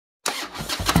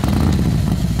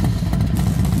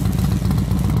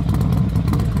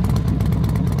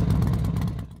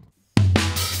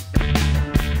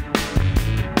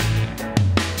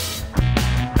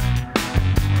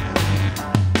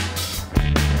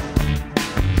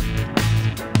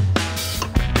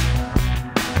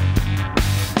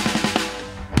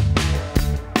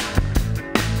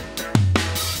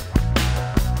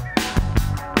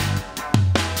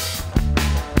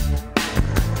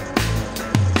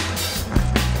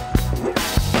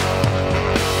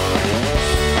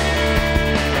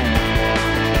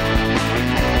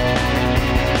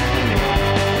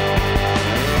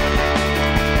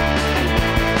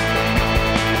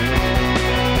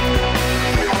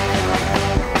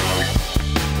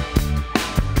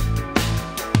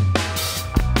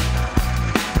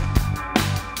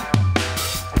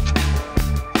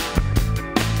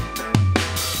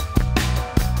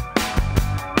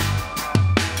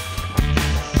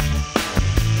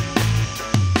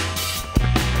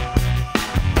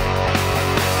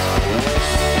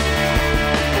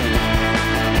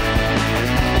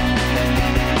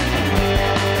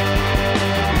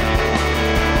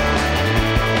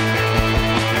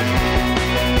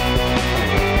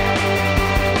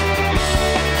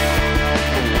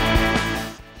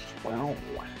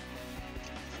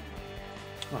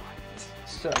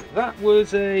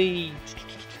was a,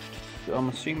 I'm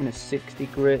assuming a 60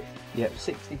 grit. Yep,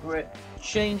 60 grit.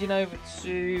 Changing over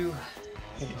to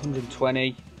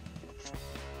 120,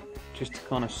 just to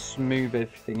kind of smooth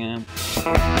everything out.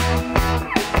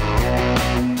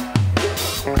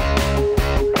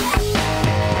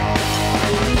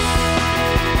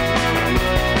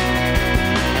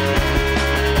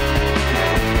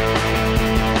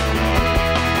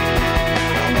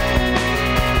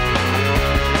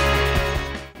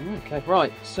 Okay,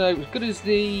 right, so as good as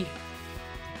the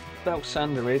belt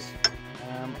sander is,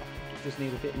 I just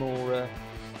need a bit more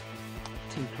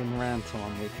tinkering around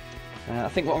time with. I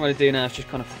think what I'm going to do now is just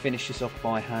kind of finish this off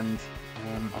by hand.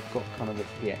 I've got kind of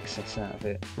the excess out of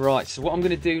it. Right, so what I'm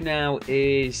going to do now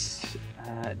is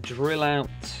drill out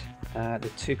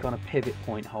the two kind of pivot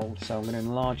point holes. So I'm going to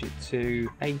enlarge it to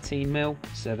 18mm,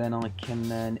 so then I can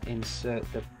then insert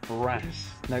the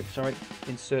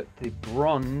insert the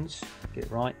bronze, get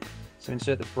it right, so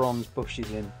insert the bronze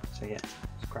bushes in. So yeah,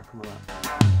 let's crack them all out.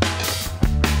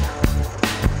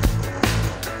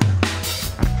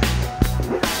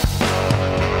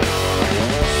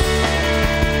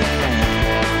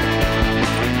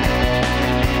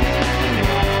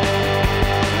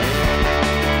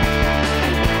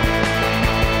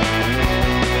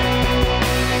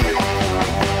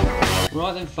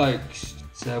 Right then folks,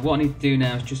 so what I need to do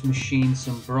now is just machine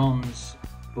some bronze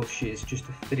bushes just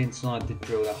to fit inside the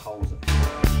drill that holes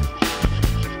up.